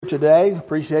Today.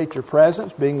 Appreciate your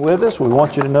presence, being with us. We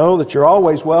want you to know that you're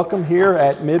always welcome here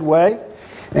at Midway.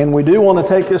 And we do want to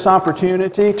take this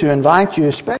opportunity to invite you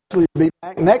especially to be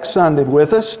back next Sunday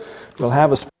with us. We'll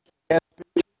have a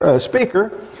speaker,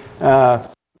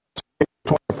 a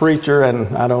preacher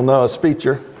and, a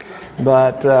speaker.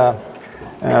 But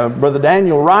Brother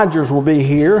Daniel Rogers will be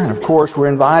here. And, of course, we're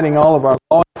inviting all of our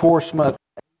law enforcement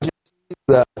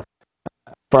agencies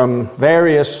from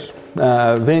various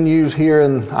venues here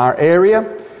in our area,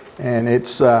 and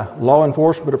it's Law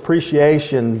Enforcement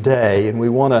Appreciation Day, and we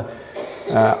want to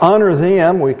honor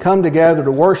them. We come together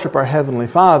to worship our Heavenly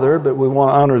Father, but we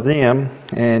want to honor them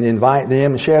and invite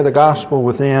them and share the gospel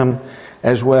with them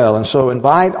as well. And so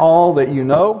invite all that you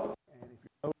know. And if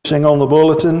you're noticing on the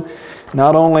bulletin,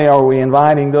 not only are we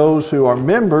inviting those who are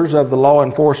members of the law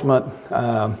enforcement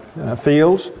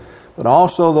fields, but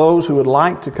also those who would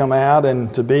like to come out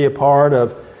and to be a part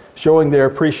of showing their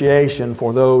appreciation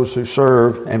for those who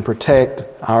serve and protect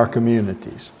our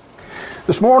communities.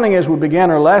 This morning as we begin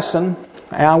our lesson,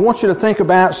 I want you to think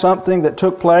about something that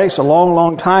took place a long,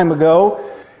 long time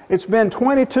ago. It's been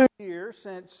 22 years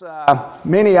since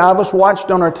many of us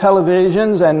watched on our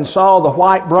televisions and saw the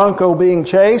white Bronco being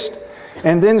chased,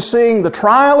 and then seeing the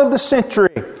trial of the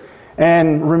century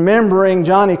and remembering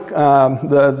Johnny,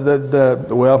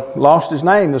 lost his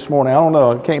name this morning. I don't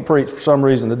know. I can't preach for some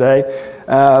reason today.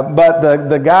 But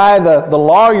the guy, the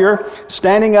lawyer,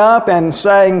 standing up and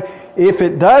saying, if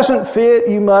it doesn't fit,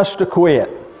 you must acquit.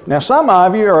 Now, some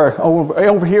of you are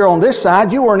over here on this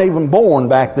side. You weren't even born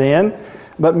back then.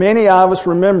 But many of us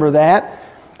remember that.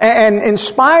 And in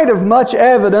spite of much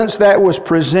evidence that was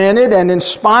presented, and in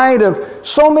spite of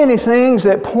so many things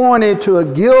that pointed to a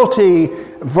guilty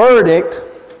verdict,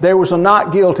 there was a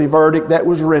not guilty verdict that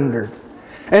was rendered.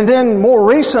 And then more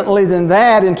recently than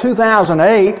that, in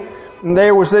 2008,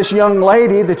 there was this young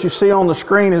lady that you see on the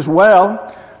screen as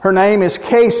well. Her name is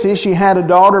Casey. She had a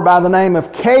daughter by the name of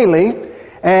Kaylee,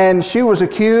 and she was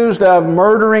accused of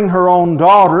murdering her own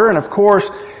daughter. And of course,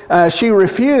 she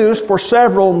refused for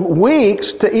several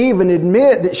weeks to even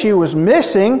admit that she was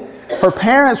missing. Her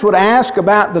parents would ask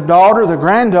about the daughter, the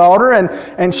granddaughter,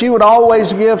 and she would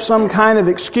always give some kind of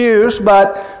excuse.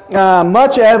 But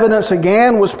much evidence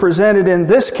again was presented in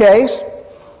this case.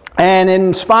 And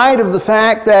in spite of the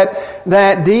fact that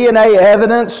DNA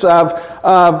evidence of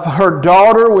her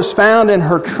daughter was found in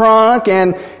her trunk,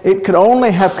 and it could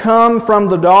only have come from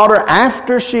the daughter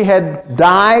after she had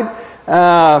died,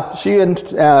 she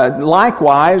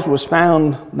likewise was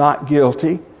found not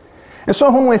guilty. And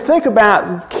so when we think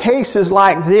about cases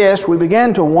like this, we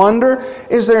begin to wonder,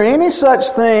 is there any such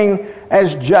thing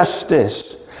as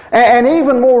justice? And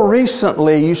even more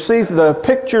recently, you see the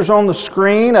pictures on the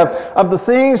screen of the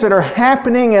things that are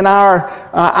happening in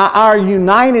our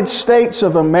United States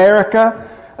of America,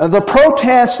 the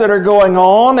protests that are going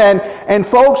on, and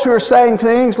folks who are saying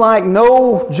things like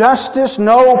no justice,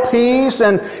 no peace,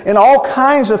 and all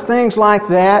kinds of things like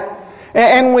that.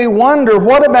 And we wonder,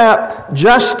 what about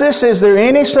justice? Is there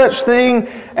any such thing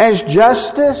as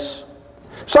justice?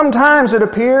 Sometimes it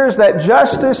appears that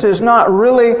justice is not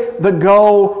really the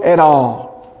goal at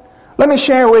all. Let me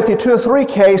share with you 2 or 3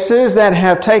 cases that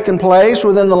have taken place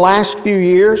within the last few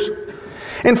years.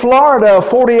 In Florida, a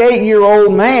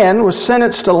 48-year-old man was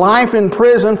sentenced to life in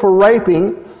prison for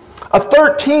raping a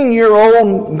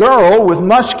 13-year-old girl with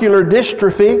muscular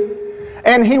dystrophy,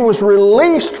 and he was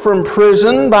released from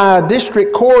prison by a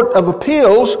district court of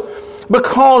appeals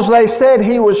because they said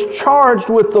he was charged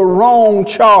with the wrong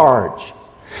charge.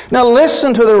 Now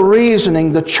listen to the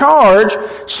reasoning. The charge,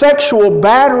 sexual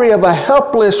battery of a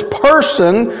helpless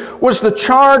person, was the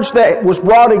charge that was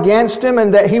brought against him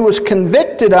and that he was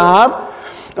convicted of.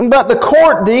 But the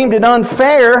court deemed it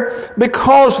unfair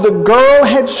because the girl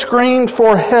had screamed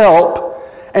for help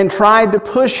and tried to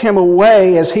push him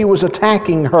away as he was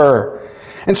attacking her.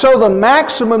 And so the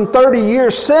maximum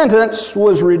 30-year sentence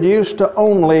was reduced to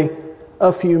only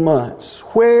a few months.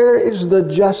 Where is the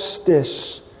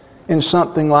justice in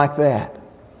something like that?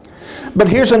 But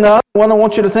here's another one. I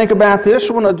want you to think about this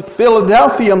one. A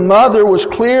Philadelphia mother was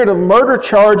cleared of murder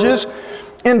charges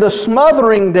in the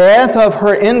smothering death of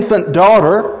her infant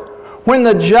daughter when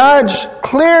the judge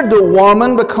cleared the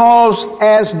woman because,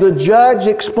 as the judge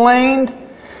explained,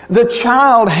 the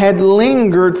child had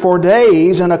lingered for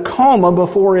days in a coma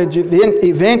before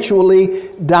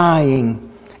eventually dying.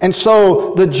 And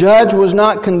so the judge was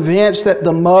not convinced that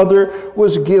the mother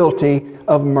was guilty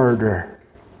of murder.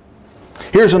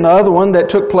 Here's another one that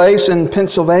took place in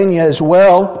Pennsylvania as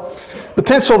well. The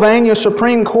Pennsylvania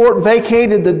Supreme Court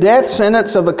vacated the death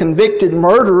sentence of a convicted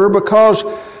murderer because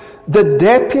the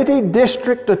deputy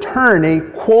district attorney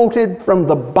quoted from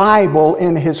the Bible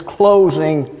in his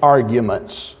closing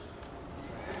arguments.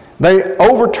 They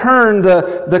overturned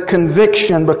the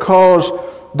conviction because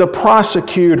the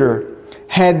prosecutor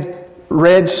had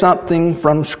read something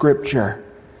from Scripture.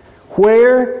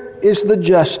 Where is the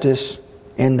justice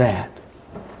in that?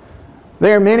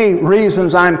 There are many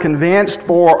reasons, I'm convinced,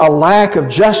 for a lack of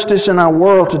justice in our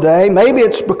world today. Maybe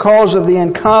it's because of the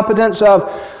incompetence of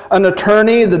an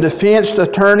attorney, the defense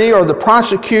attorney, or the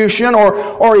prosecution,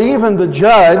 or even the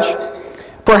judge.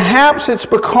 Perhaps it's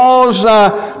because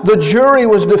the jury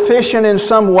was deficient in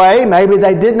some way. Maybe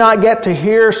they did not get to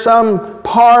hear some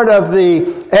part of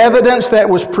the evidence that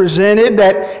was presented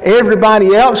that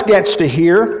everybody else gets to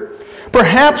hear.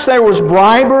 Perhaps there was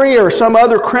bribery or some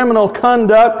other criminal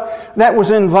conduct that was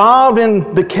involved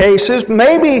in the cases.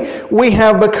 Maybe we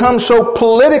have become so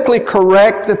politically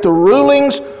correct that the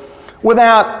rulings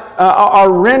are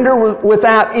rendered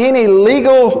without any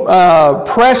legal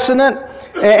precedent,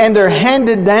 and they're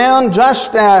handed down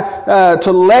just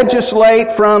to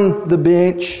legislate from the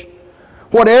bench.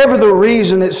 Whatever the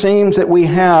reason, it seems that we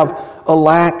have a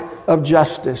lack of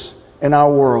justice in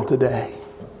our world today.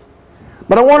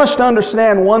 But I want us to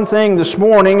understand one thing this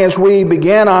morning as we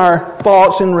begin our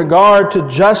thoughts in regard to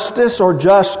justice or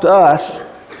just us.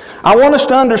 I want us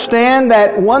to understand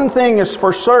that one thing is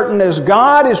for certain: as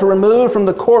God is removed from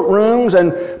the courtrooms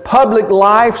and public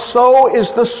life, so is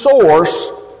the source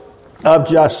of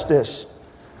justice.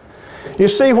 You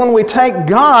see, when we take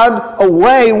God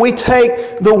away, we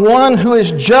take the one who is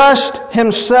just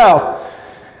Himself.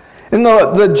 And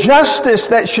the justice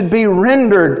that should be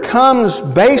rendered comes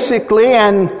basically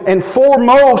and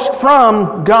foremost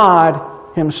from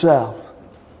God Himself.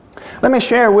 Let me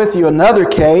share with you another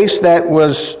case that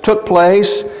took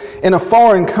place in a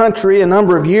foreign country a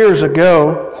number of years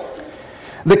ago.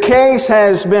 The case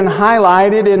has been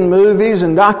highlighted in movies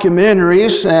and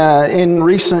documentaries in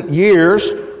recent years.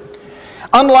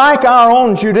 Unlike our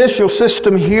own judicial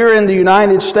system here in the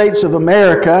United States of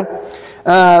America,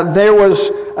 there was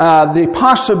the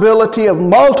possibility of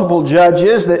multiple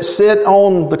judges that sit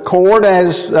on the court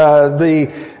as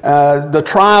the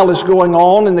trial is going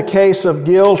on in the case of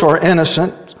guilt or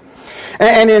innocence.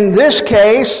 And in this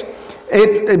case,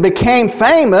 it became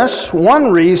famous.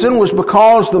 One reason was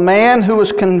because the man who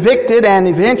was convicted and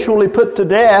eventually put to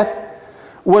death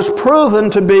was proven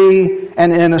to be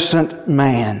an innocent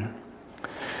man.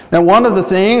 Now, one of the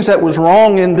things that was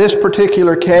wrong in this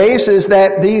particular case is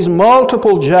that these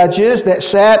multiple judges that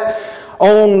sat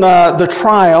on the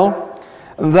trial,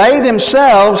 they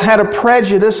themselves had a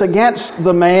prejudice against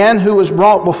the man who was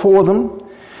brought before them.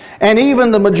 And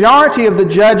even the majority of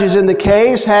the judges in the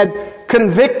case had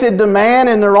convicted the man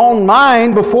in their own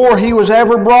mind before he was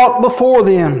ever brought before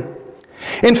them.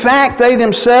 In fact, they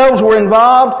themselves were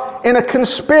involved in a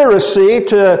conspiracy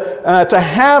to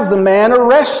have the man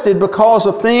arrested because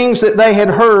of things that they had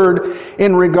heard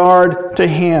in regard to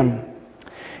him.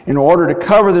 In order to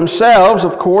cover themselves,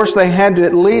 of course, they had to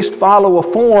at least follow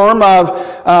a form of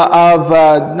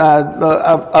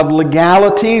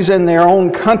legalities in their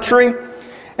own country.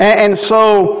 And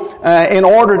so, in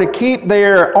order to keep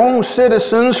their own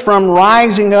citizens from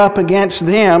rising up against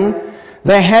them,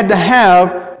 they had to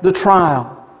have the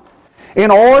trial. In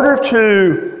order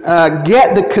to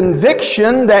get the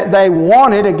conviction that they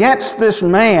wanted against this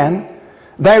man,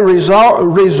 they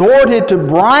resorted to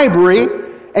bribery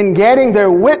and getting their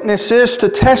witnesses to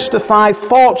testify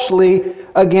falsely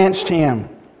against him.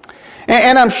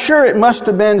 And I'm sure it must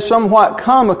have been somewhat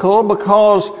comical,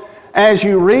 because as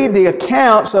you read the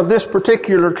accounts of this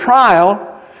particular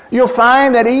trial, you'll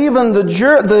find that even the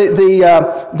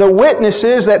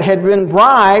witnesses that had been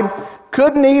bribed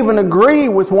couldn't even agree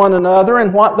with one another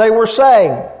in what they were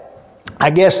saying. I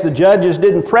guess the judges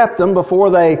didn't prep them before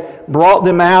they brought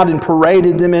them out and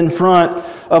paraded them in front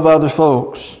of other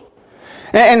folks.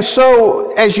 And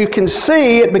so, as you can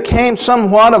see, it became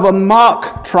somewhat of a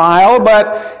mock trial,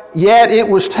 but yet it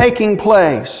was taking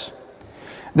place.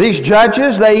 These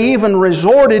judges, they even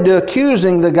resorted to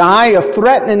accusing the guy of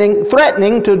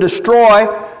threatening to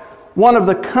destroy one of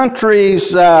the country's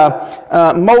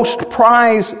most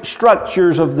prized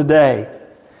structures of the day.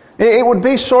 It would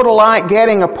be sort of like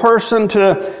getting a person to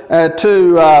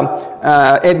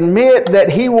admit that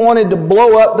he wanted to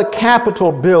blow up the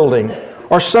Capitol building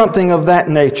or something of that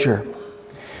nature.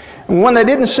 When they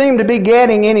didn't seem to be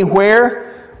getting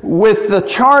anywhere with the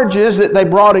charges that they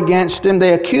brought against him,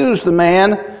 they accused the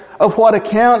man of what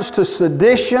accounts to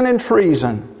sedition and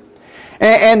treason.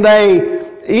 And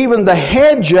even the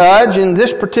head judge in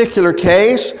this particular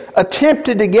case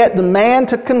attempted to get the man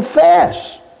to confess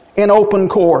in open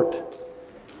court.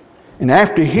 And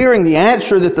after hearing the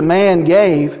answer that the man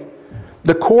gave,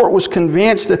 the court was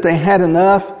convinced that they had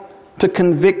enough to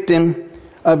convict him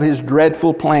of his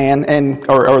dreadful plan,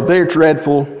 or their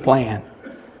dreadful plan.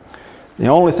 The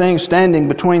only thing standing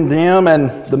between them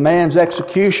and the man's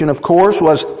execution, of course,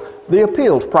 was the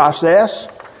appeals process.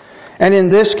 And in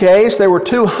this case, there were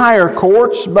two higher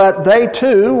courts, but they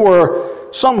too were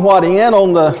somewhat in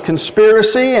on the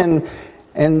conspiracy,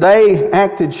 and they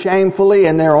acted shamefully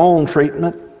in their own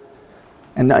treatment.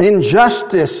 And the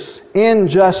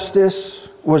injustice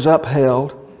was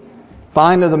upheld.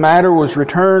 Finally, the matter was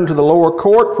returned to the lower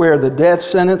court where the death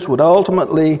sentence would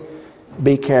ultimately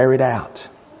be carried out.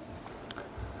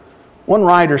 One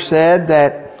writer said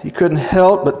that he couldn't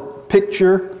help but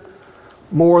picture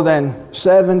more than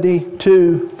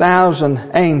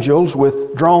 72,000 angels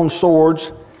with drawn swords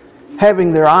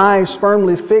having their eyes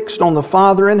firmly fixed on the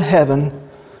Father in heaven,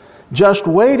 just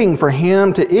waiting for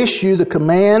Him to issue the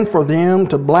command for them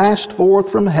to blast forth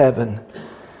from heaven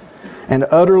and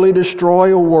utterly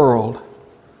destroy a world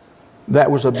that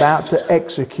was about to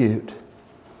execute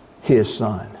His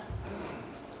Son.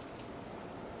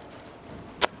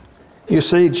 You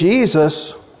see,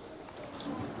 Jesus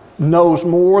knows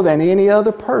more than any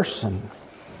other person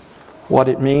what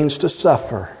it means to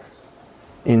suffer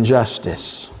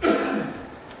injustice.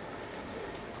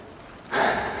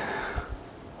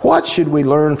 What should we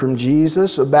learn from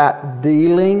Jesus about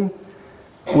dealing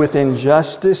with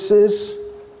injustices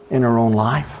in our own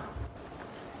life,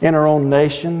 in our own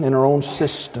nation, in our own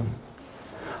system?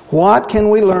 What can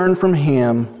we learn from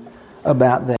Him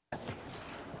about that?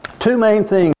 Two main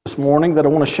things this morning that I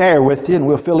want to share with you, and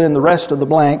we'll fill in the rest of the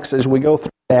blanks as we go through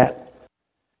that.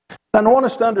 I want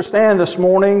us to understand this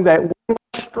morning that we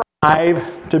must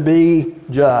strive to be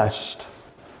just.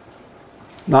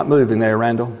 Not moving there,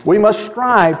 Randall. We must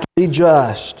strive to be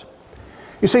just.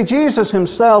 You see, Jesus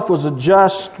Himself was a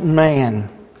just man.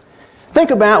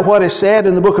 Think about what is said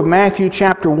in the book of Matthew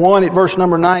chapter 1 at verse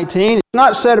number 19. It's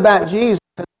not said about Jesus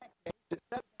in that case. It's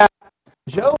said about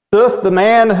Joseph, the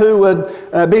man who would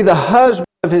be the husband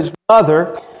of his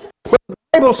mother. But the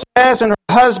Bible says, and her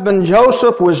husband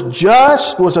Joseph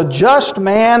was a just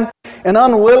man and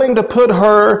unwilling to put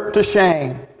her to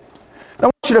shame. I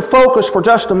want you to focus for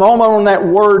just a moment on that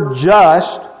word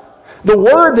just. The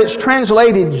word that's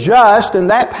translated just in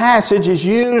that passage is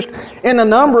used in a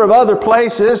number of other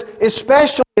places,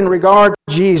 especially in regard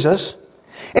to Jesus.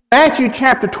 In Matthew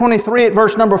chapter 23 at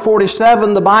verse number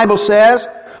 47, the Bible says,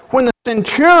 when the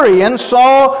centurion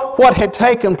saw what had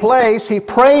taken place, he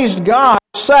praised God,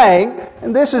 saying,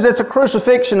 and this is at the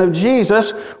crucifixion of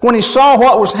Jesus, when he saw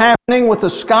what was happening with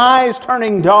the skies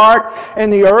turning dark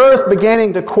and the earth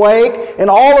beginning to quake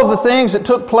and all of the things that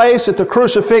took place at the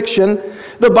crucifixion,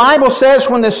 the Bible says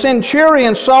when the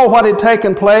centurion saw what had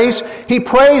taken place, he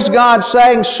praised God,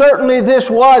 saying, certainly this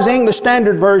was, English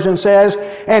Standard Version says,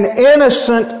 an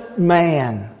innocent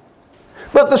man.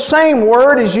 But the same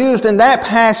word is used in that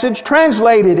passage,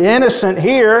 translated innocent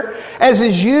here, as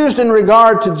is used in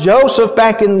regard to Joseph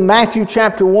back in Matthew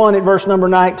chapter 1 at verse number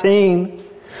 19.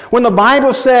 When the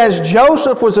Bible says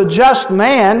Joseph was a just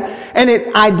man, and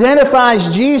it identifies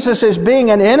Jesus as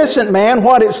being an innocent man,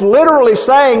 what it's literally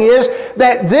saying is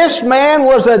that this man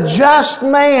was a just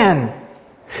man.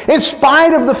 In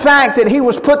spite of the fact that he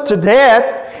was put to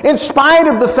death, in spite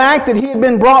of the fact that he had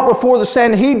been brought before the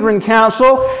Sanhedrin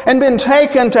Council and been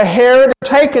taken to Herod,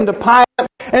 taken to Pilate,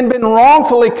 and been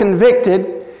wrongfully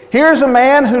convicted, here's a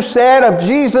man who said of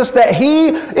Jesus that He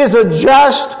is a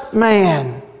just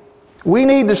man. We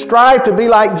need to strive to be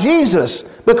like Jesus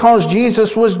because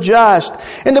Jesus was just.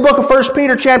 In the book of 1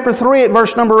 Peter chapter 3 at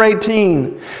verse number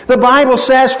 18, the Bible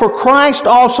says, for Christ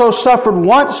also suffered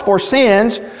once for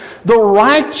sins, the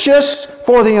righteous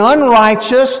for the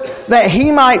unrighteous, that He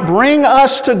might bring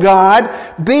us to God,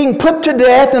 being put to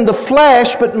death in the flesh,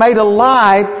 but made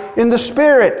alive in the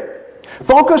Spirit.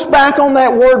 Focus back on that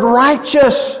word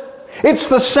righteous. It's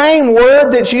the same word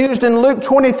that's used in Luke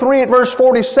 23 at verse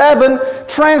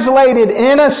 47, translated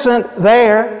innocent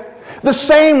there. The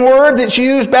same word that's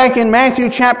used back in Matthew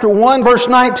chapter 1 verse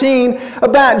 19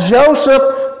 about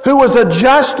Joseph, who was a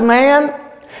just man.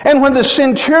 And when the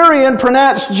centurion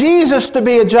pronounced Jesus to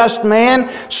be a just man,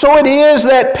 so it is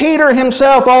that Peter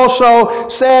himself also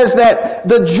says that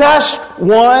the just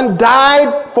one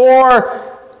died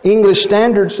for, English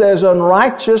Standard says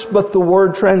unrighteous, but the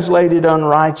word translated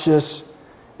unrighteous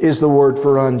is the word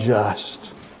for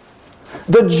unjust.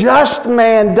 The just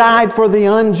man died for the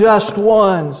unjust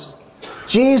ones.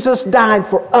 Jesus died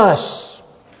for us.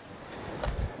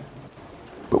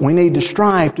 But we need to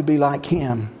strive to be like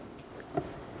Him.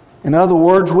 In other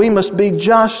words, we must be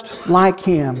just like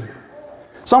Him.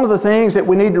 Some of the things that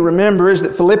we need to remember is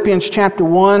that Philippians chapter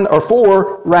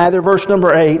 4, verse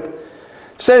number 8,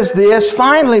 says this,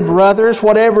 "Finally, brothers,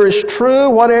 whatever is true,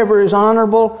 whatever is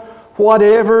honorable,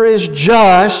 whatever is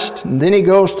just," and then he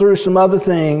goes through some other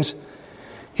things.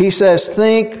 He says,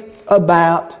 "Think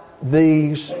about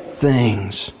these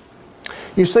things."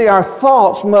 You see, our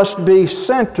thoughts must be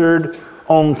centered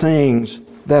on things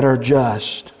that are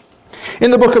just.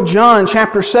 In the book of John,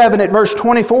 chapter 7, at verse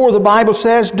 24, the Bible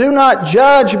says, "Do not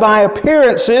judge by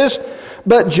appearances,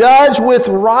 but judge with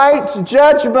right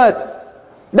judgment."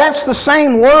 That's the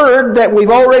same word that we've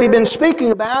already been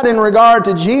speaking about in regard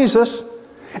to Jesus.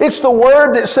 It's the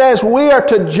word that says we are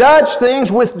to judge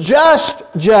things with just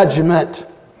judgment.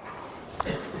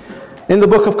 In the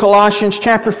book of Colossians,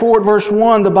 chapter 4, verse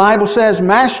 1, the Bible says,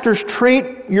 "Masters, treat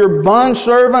your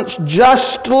bondservants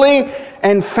justly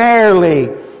and fairly,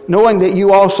 knowing that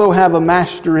you also have a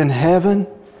master in heaven."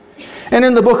 And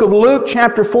in the book of Luke,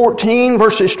 chapter 14,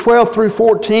 verses 12 through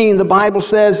 14, the Bible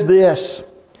says this.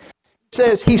 It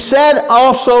says, "He said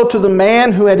also to the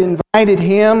man who had invited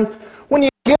him, 'When you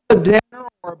give a dinner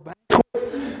or a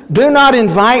banquet, do not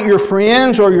invite your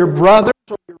friends or your brothers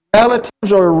or your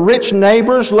relatives or rich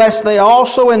neighbors, lest they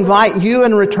also invite you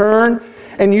in return,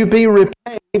 and you be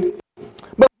repaid.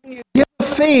 But when you give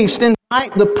a feast,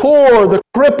 invite the poor, the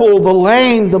crippled, the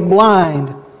lame, the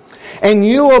blind, and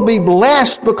you will be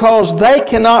blessed because they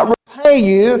cannot repay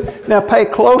you.'" Now pay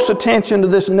close attention to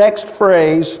this next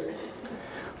phrase.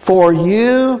 "For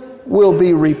you will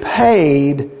be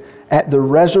repaid at the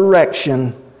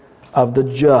resurrection of the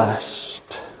just."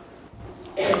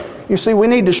 You see, we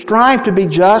need to strive to be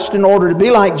just in order to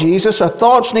be like Jesus. Our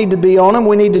thoughts need to be on Him.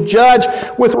 We need to judge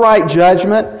with right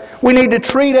judgment. We need to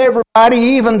treat everybody,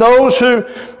 even those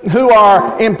who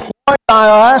are employed by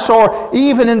us, or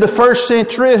even in the first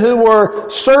century who were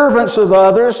servants of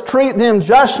others, treat them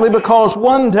justly, because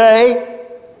one day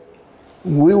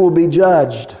we will be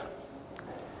judged.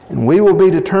 And we will be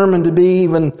determined to be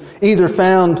either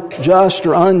found just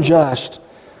or unjust.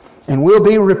 And we'll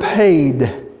be repaid.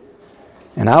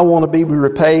 And I want to be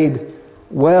repaid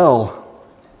well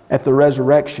at the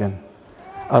resurrection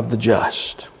of the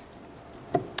just.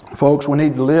 Folks, we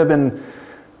need to live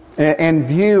in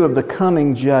view of the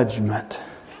coming judgment.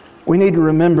 We need to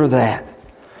remember that.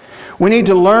 We need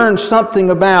to learn something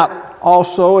about,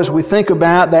 also, as we think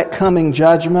about that coming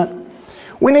judgment,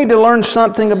 we need to learn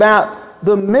something about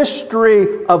the mystery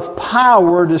of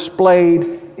power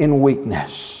displayed in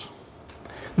weakness.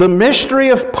 The mystery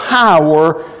of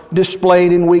power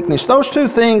displayed in weakness. Those two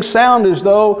things sound as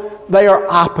though they are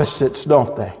opposites,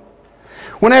 don't they?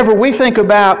 Whenever we think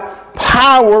about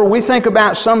power, we think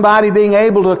about somebody being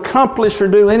able to accomplish or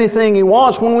do anything he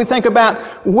wants. When we think about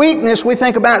weakness, we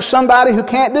think about somebody who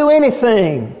can't do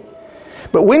anything.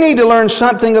 But we need to learn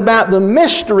something about the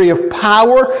mystery of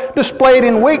power displayed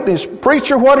in weakness.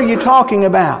 Preacher, what are you talking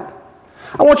about?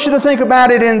 I want you to think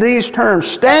about it in these terms.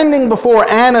 Standing before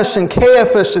Annas and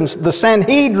Caiaphas and the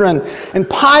Sanhedrin and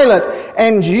Pilate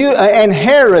and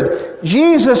Herod,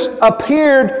 Jesus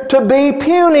appeared to be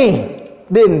puny,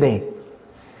 didn't He?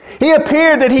 He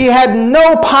appeared that He had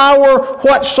no power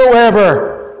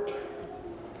whatsoever.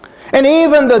 And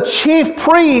even the chief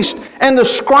priest and the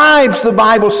scribes, the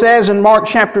Bible says in Mark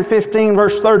chapter 15,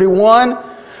 verse 31,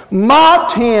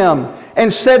 mocked Him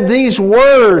and said these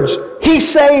words, "He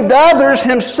saved others,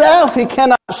 Himself He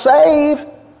cannot save."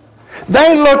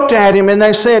 They looked at Him and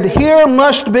they said, "Here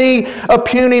must be a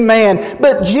puny man."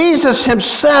 But Jesus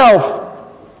Himself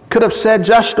could have said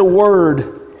just a word,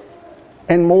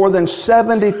 and more than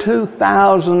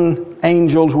 72,000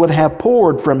 angels would have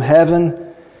poured from heaven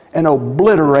and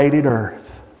obliterated earth.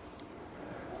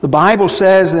 The Bible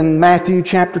says in Matthew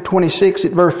chapter 26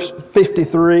 at verse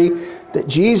 53 that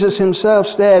Jesus Himself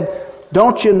said,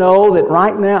 "Don't you know that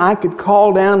right now I could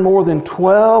call down more than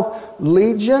 12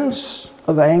 legions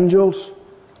of angels?"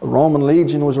 A Roman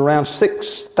legion was around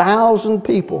 6,000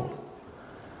 people.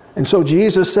 And so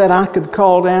Jesus said I could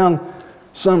call down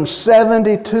some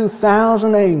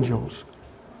 72,000 angels.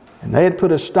 And they had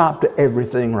put a stop to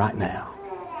everything right now.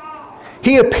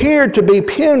 He appeared to be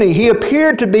puny. He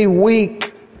appeared to be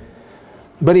weak.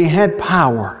 But He had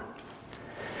power.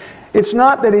 It's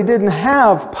not that He didn't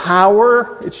have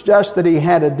power. It's just that He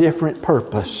had a different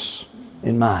purpose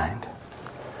in mind.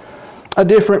 A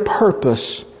different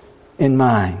purpose in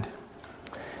mind.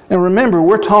 Now remember,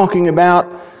 we're talking about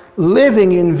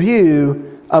living in view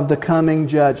of the coming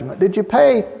judgment. Did you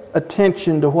pay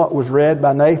attention to what was read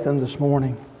by Nathan this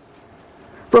morning?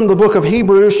 From the book of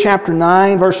Hebrews chapter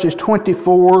 9, verses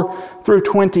 24 through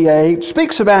 28,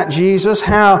 speaks about Jesus,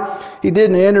 how He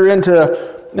didn't enter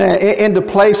into into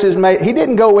places. He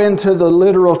didn't go into the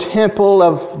literal temple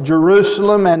of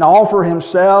Jerusalem and offer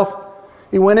Himself.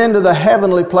 He went into the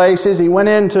heavenly places. He went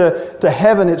into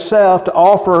heaven itself to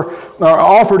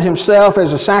offered Himself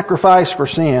as a sacrifice for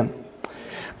sin.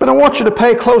 But I want you to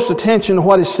pay close attention to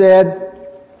what is said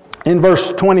in verse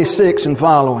 26 and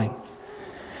following.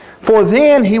 For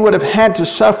then He would have had to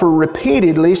suffer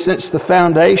repeatedly since the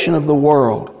foundation of the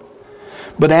world.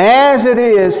 But as it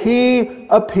is, He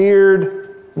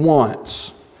appeared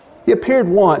once. He appeared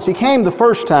once. He came the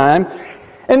first time.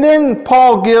 And then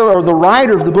the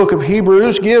writer of the book of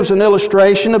Hebrews, gives an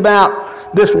illustration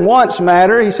about this once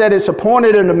matter. He said it's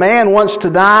appointed unto man once to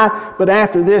die, but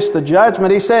after this the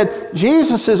judgment. He said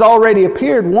Jesus has already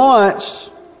appeared once,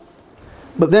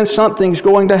 but then something's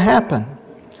going to happen.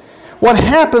 What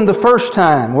happened the first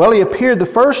time? Well, He appeared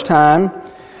the first time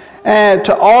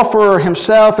to offer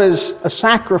Himself as a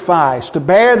sacrifice, to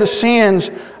bear the sins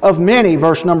of many,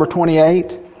 verse number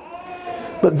 28.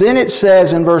 But then it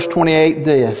says in verse 28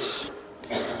 this,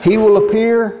 He will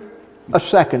appear a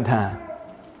second time.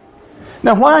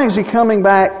 Now why is He coming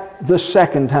back the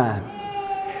second time?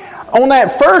 On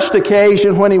that first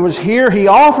occasion when He was here, He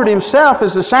offered Himself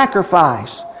as a sacrifice.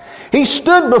 He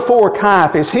stood before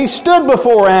Caiaphas. He stood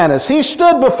before Annas. He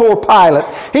stood before Pilate.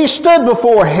 He stood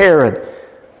before Herod.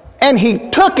 And He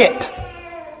took it.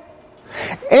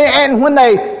 And when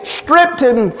they stripped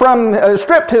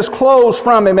His clothes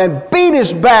from Him and beat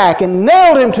His back and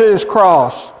nailed Him to His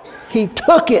cross, He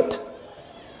took it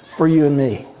for you and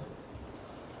me,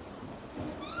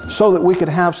 so that we could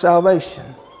have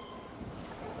salvation.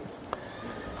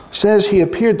 It says He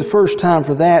appeared the first time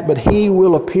for that, but He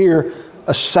will appear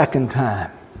a second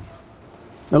time.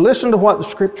 Now listen to what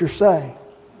the Scriptures say.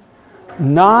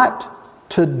 Not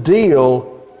to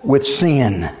deal with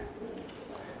sin,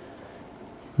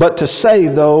 but to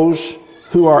save those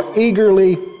who are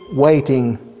eagerly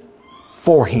waiting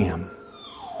for Him.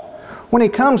 When He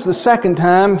comes the second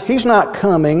time, He's not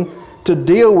coming to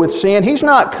deal with sin. He's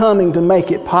not coming to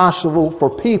make it possible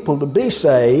for people to be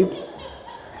saved.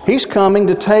 He's coming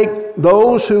to take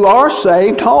those who are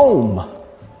saved home.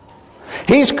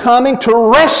 He's coming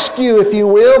to rescue, if you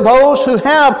will, those who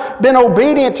have been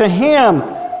obedient to Him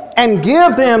and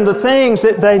give them the things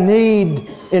that they need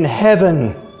in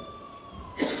heaven.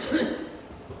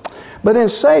 But in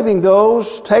saving those,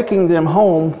 taking them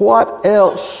home, what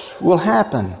else will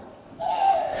happen?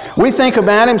 We think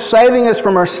about Him saving us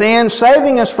from our sins,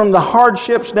 saving us from the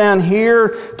hardships down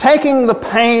here, taking the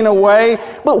pain away.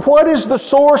 But what is the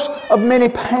source of many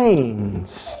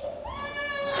pains?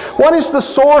 What is the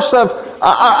source of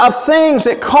things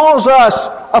that cause us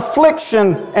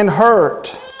affliction and hurt?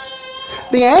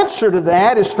 The answer to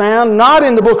that is found not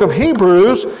in the book of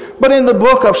Hebrews, but in the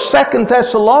book of 2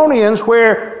 Thessalonians,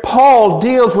 where Paul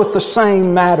deals with the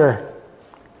same matter.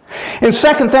 In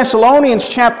 2 Thessalonians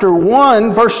chapter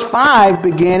 1, verse 5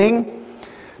 beginning,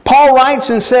 Paul writes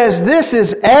and says, "This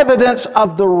is evidence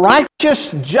of the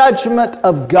righteous judgment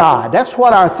of God." That's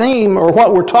what our theme, or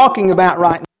what we're talking about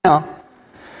right now.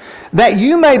 "That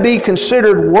you may be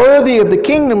considered worthy of the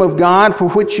kingdom of God, for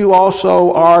which you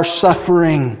also are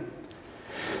suffering.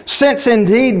 Since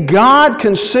indeed God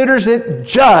considers it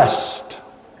just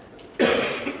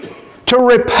to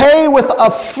repay with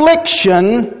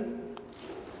affliction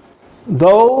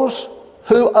those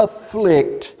who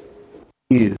afflict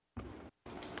you,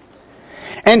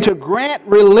 and to grant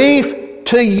relief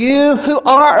to you who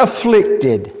are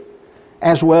afflicted,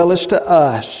 as well as to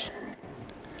us,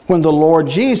 when the Lord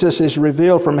Jesus is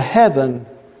revealed from heaven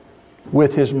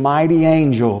with His mighty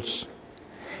angels,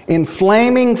 in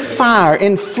flaming fire,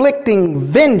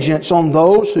 inflicting vengeance on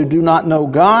those who do not know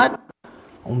God,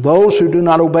 on those who do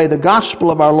not obey the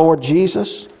gospel of our Lord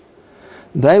Jesus.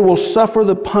 They will suffer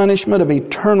the punishment of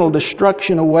eternal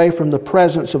destruction away from the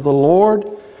presence of the Lord,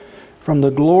 from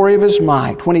the glory of His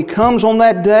might, when He comes on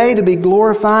that day to be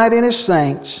glorified in His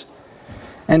saints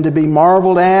and to be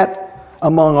marveled at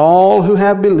among all who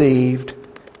have believed,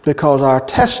 because our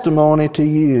testimony to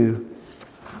you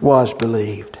was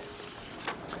believed."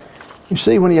 You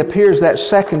see, when He appears that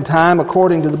second time,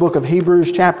 according to the book of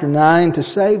Hebrews chapter 9, to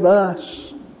save us,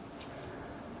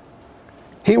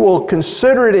 He will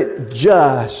consider it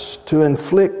just to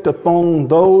inflict upon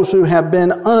those who have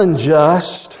been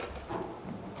unjust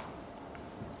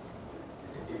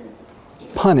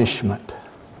punishment,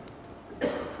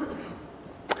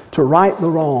 to right the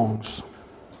wrongs,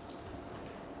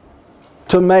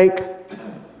 to make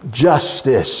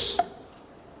justice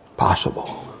possible.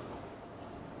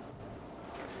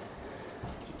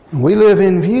 We live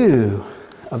in view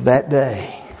of that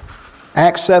day.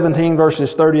 Acts 17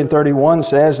 verses 30 and 31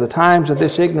 says, "The times of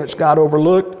this ignorance God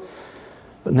overlooked,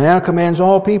 but now commands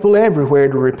all people everywhere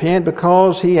to repent,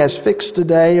 because He has fixed a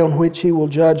day on which He will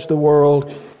judge the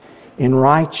world in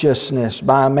righteousness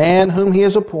by a man whom He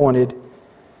has appointed.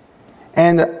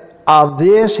 And of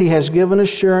this He has given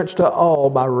assurance to all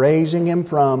by raising Him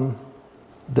from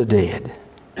the dead."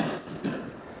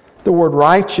 The word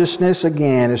righteousness,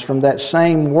 again, is from that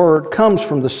same word, comes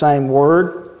from the same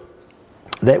word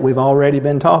that we've already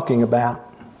been talking about.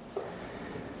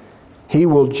 He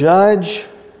will judge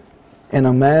in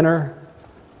a manner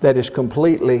that is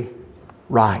completely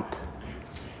right.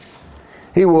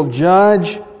 He will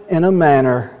judge in a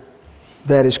manner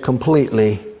that is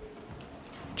completely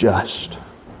just.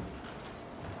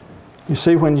 You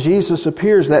see, when Jesus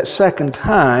appears that second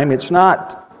time, it's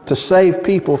not to save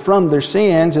people from their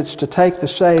sins, it's to take the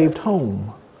saved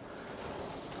home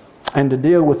and to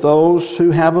deal with those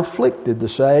who have afflicted the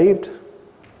saved,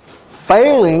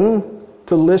 failing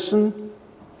to listen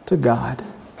to God.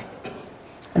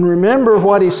 And remember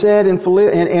what He said in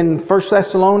 1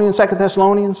 Thessalonians, 2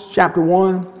 Thessalonians chapter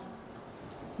 1.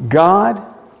 God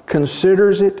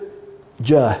considers it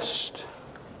just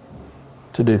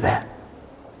to do that.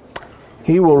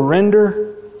 He will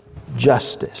render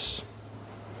justice.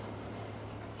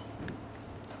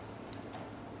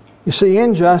 You see,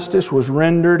 injustice was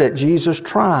rendered at Jesus'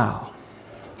 trial,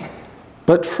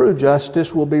 but true justice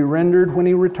will be rendered when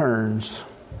He returns.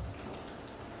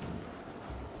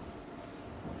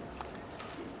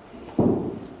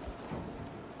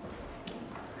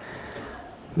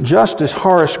 Justice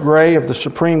Horace Gray of the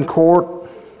Supreme Court,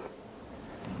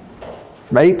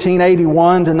 from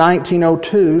 1881 to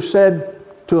 1902, said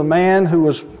to a man who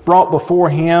was brought before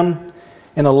him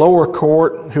in a lower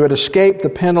court, who had escaped the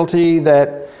penalty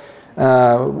that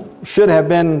should have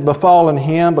been befallen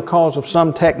him because of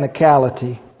some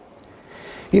technicality.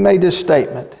 He made this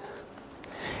statement.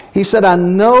 He said, "I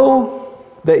know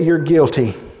that you're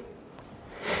guilty,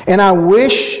 and I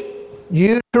wish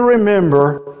you to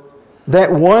remember that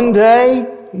one day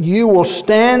you will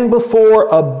stand before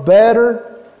a better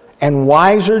and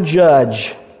wiser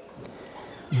judge.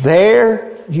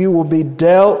 There you will be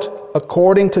dealt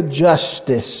according to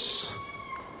justice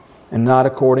and not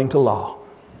according to law."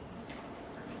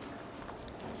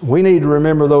 We need to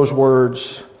remember those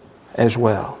words as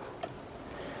well.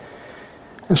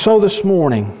 And so this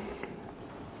morning,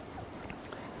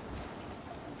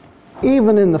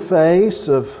 even in the face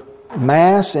of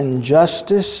mass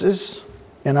injustices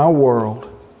in our world,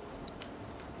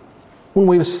 when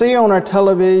we see on our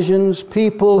televisions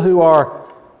people who are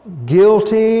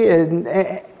guilty and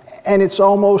it's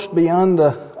almost beyond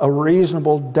a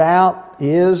reasonable doubt,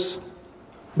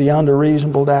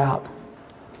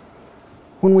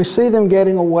 when we see them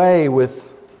getting away with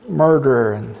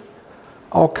murder and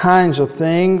all kinds of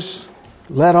things,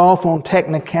 let off on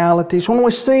technicalities, when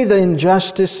we see the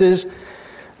injustices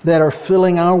that are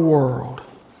filling our world,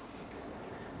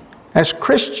 as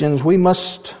Christians we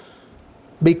must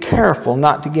be careful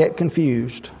not to get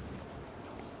confused.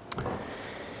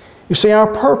 You see, our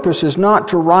purpose is not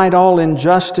to right all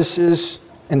injustices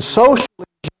and social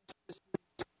injustices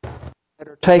that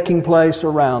are taking place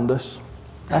around us.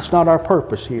 That's not our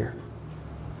purpose here.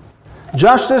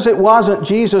 Just as it wasn't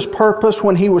Jesus' purpose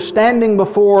when He was standing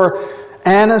before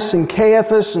Annas and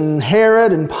Caiaphas and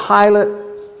Herod and Pilate,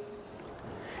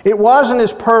 it wasn't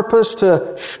His purpose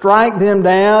to strike them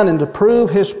down and to prove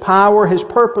His power. His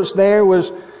purpose there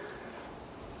was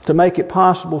to make it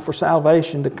possible for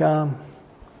salvation to come.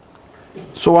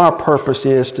 So our purpose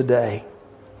is today.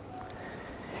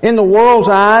 In the world's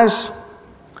eyes,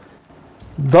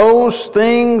 those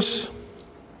things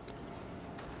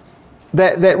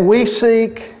that we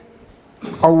seek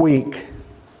are weak.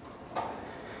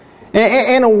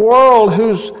 In a world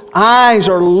whose eyes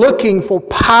are looking for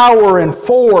power and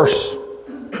force,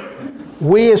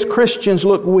 we as Christians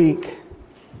look weak.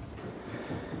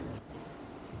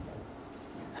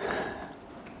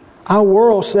 Our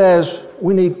world says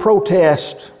we need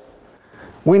protest,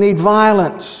 we need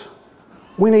violence,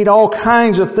 we need all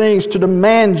kinds of things to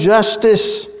demand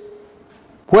justice,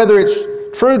 whether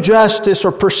it's true justice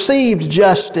or perceived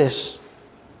justice.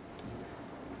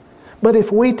 But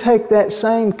if we take that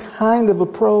same kind of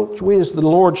approach, we as the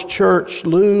Lord's church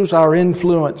lose our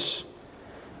influence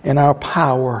and our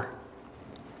power.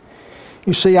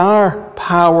 You see, our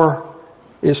power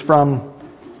is from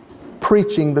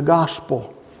preaching the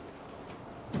gospel.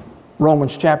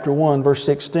 Romans chapter 1 verse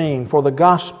 16, "For the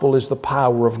gospel is the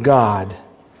power of God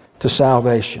to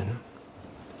salvation."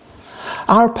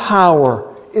 Our power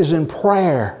is in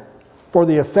prayer, for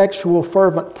the effectual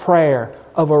fervent prayer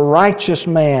of a righteous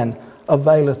man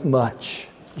availeth much.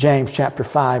 James chapter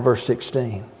 5, verse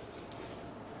 16.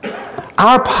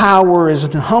 Our power is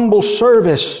in humble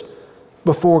service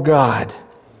before God.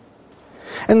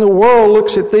 And the world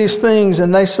looks at these things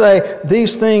and they say,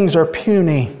 these things are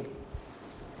puny.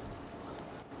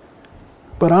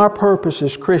 But our purpose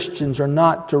as Christians are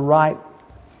not to right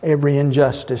every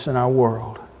injustice in our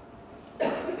world,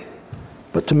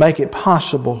 but to make it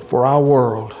possible for our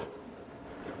world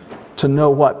to know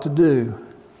what to do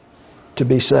to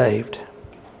be saved.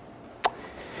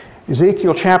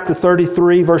 Ezekiel chapter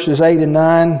 33, verses 8 and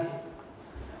 9.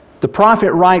 The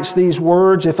prophet writes these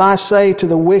words, If I say to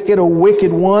the wicked, O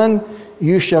wicked one,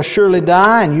 you shall surely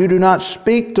die, and you do not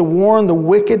speak to warn the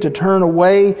wicked to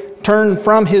turn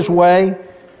from his way,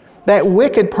 that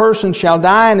wicked person shall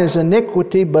die in his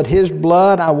iniquity, but his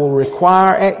blood I will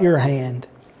require at your hand.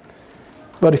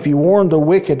 But if you warn the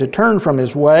wicked to turn from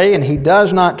his way, and he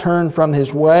does not turn from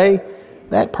his way,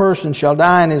 that person shall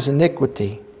die in his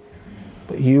iniquity,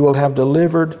 but you will have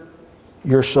delivered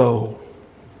your soul.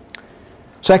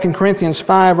 2 Corinthians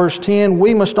 5 verse 10,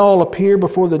 we must all appear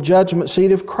before the judgment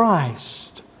seat of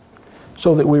Christ,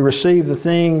 so that we receive the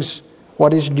things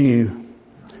what is due.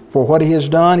 For what He has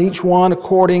done, each one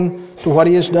according to what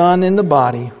he has done in the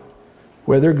body,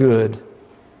 whether good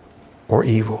or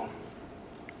evil.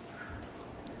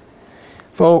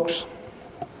 Folks,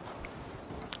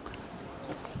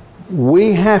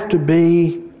 we have to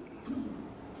be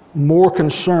more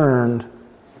concerned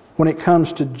when it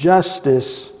comes to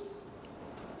justice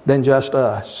than just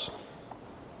us.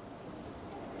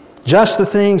 Just the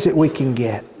things that we can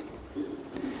get.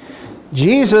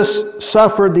 Jesus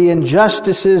suffered the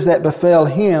injustices that befell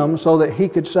Him so that He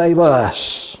could save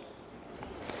us.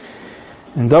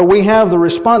 And though we have the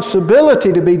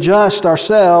responsibility to be just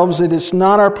ourselves, it is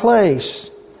not our place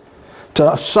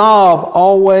to solve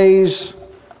always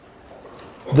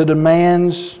the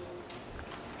demands,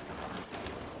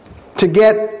 to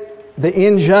get the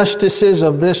injustices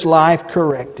of this life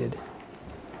corrected.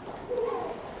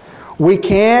 We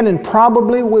can and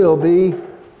probably will be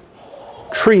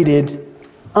treated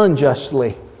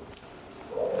unjustly.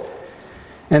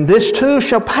 And this too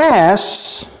shall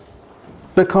pass,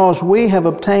 because we have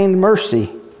obtained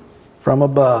mercy from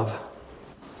above.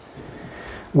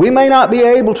 We may not be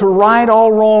able to right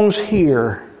all wrongs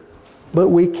here, but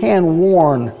we can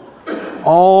warn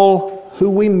all who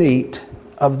we meet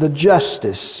of the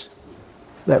justice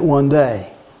that one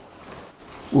day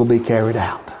will be carried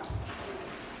out.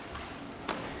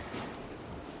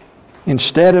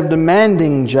 Instead of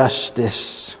demanding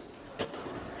justice,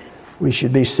 we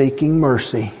should be seeking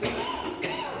mercy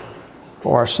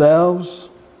for ourselves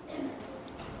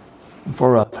and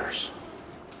for others.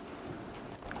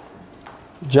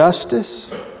 Justice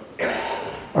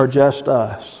or just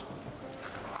us?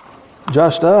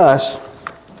 Just us,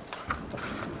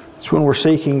 it's when we're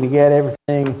seeking to get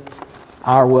everything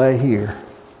our way here,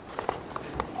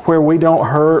 where we don't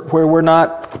hurt, where we're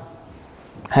not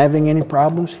having any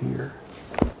problems here.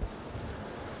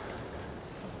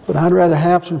 But I'd rather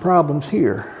have some problems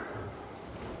here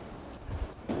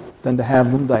than to have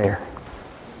them there.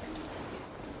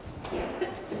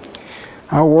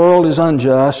 Our world is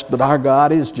unjust, but our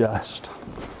God is just.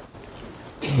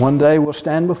 One day we'll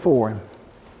stand before Him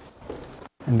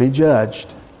and be judged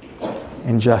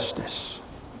in justice.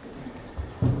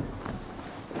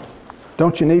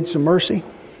 Don't you need some mercy?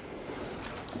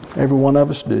 Every one of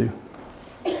us do.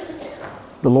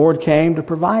 The Lord came to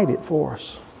provide it for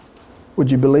us. Would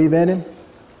you believe in Him?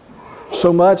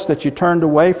 So much that you turned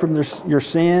away from your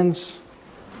sins,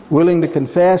 willing to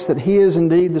confess that He is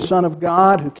indeed the Son of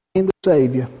God who came to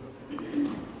save you.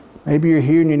 Maybe you're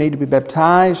here and you need to be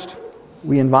baptized.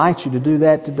 We invite you to do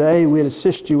that today. We'll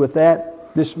assist you with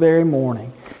that this very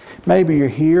morning. Maybe you're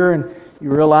here and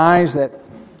you realize that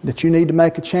you need to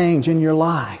make a change in your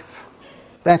life.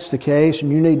 If that's the case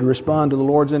and you need to respond to the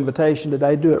Lord's invitation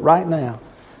today, do it right now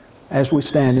as we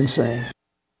stand and sing.